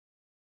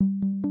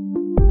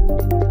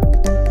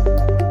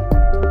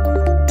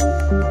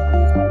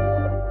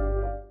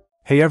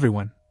Hey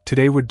everyone,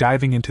 today we're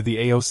diving into the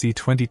AOC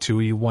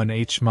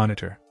 22E1H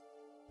monitor.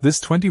 This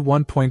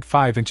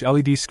 21.5-inch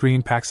LED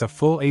screen packs a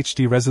full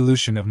HD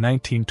resolution of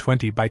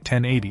 1920 by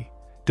 1080,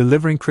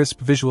 delivering crisp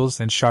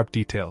visuals and sharp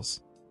details.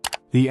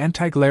 The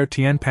anti-glare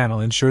TN panel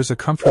ensures a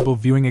comfortable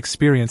viewing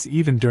experience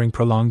even during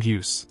prolonged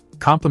use,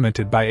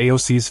 complemented by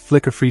AOC's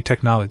flicker-free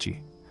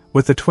technology.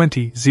 With a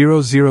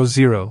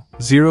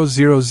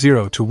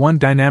 20:000:000:1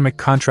 dynamic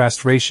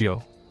contrast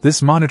ratio,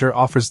 this monitor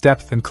offers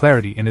depth and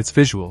clarity in its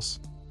visuals.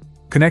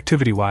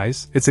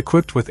 Connectivity-wise, it's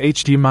equipped with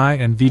HDMI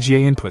and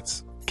VGA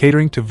inputs,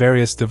 catering to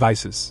various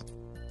devices.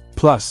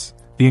 Plus,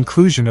 the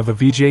inclusion of a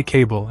VGA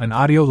cable and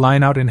audio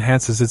line-out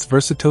enhances its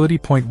versatility.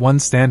 One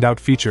standout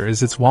feature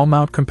is its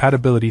wall-mount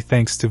compatibility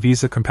thanks to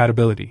Visa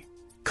compatibility,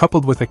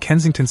 coupled with a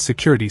Kensington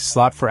security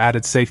slot for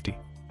added safety.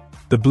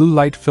 The blue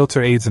light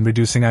filter aids in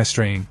reducing eye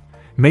strain,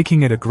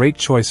 making it a great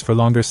choice for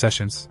longer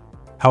sessions.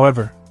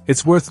 However,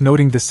 it's worth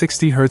noting the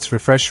 60Hz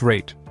refresh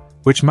rate,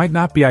 which might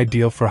not be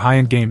ideal for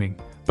high-end gaming,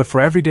 but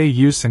for everyday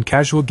use and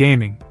casual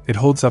gaming, it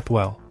holds up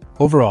well.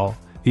 Overall,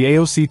 the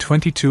AOC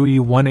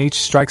 22E1H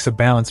strikes a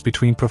balance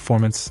between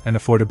performance and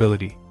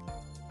affordability,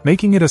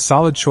 making it a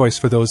solid choice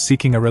for those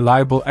seeking a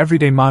reliable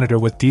everyday monitor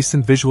with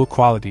decent visual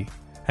quality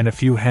and a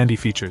few handy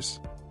features.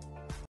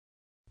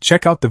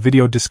 Check out the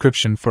video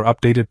description for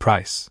updated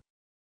price.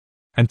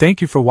 And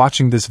thank you for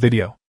watching this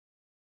video.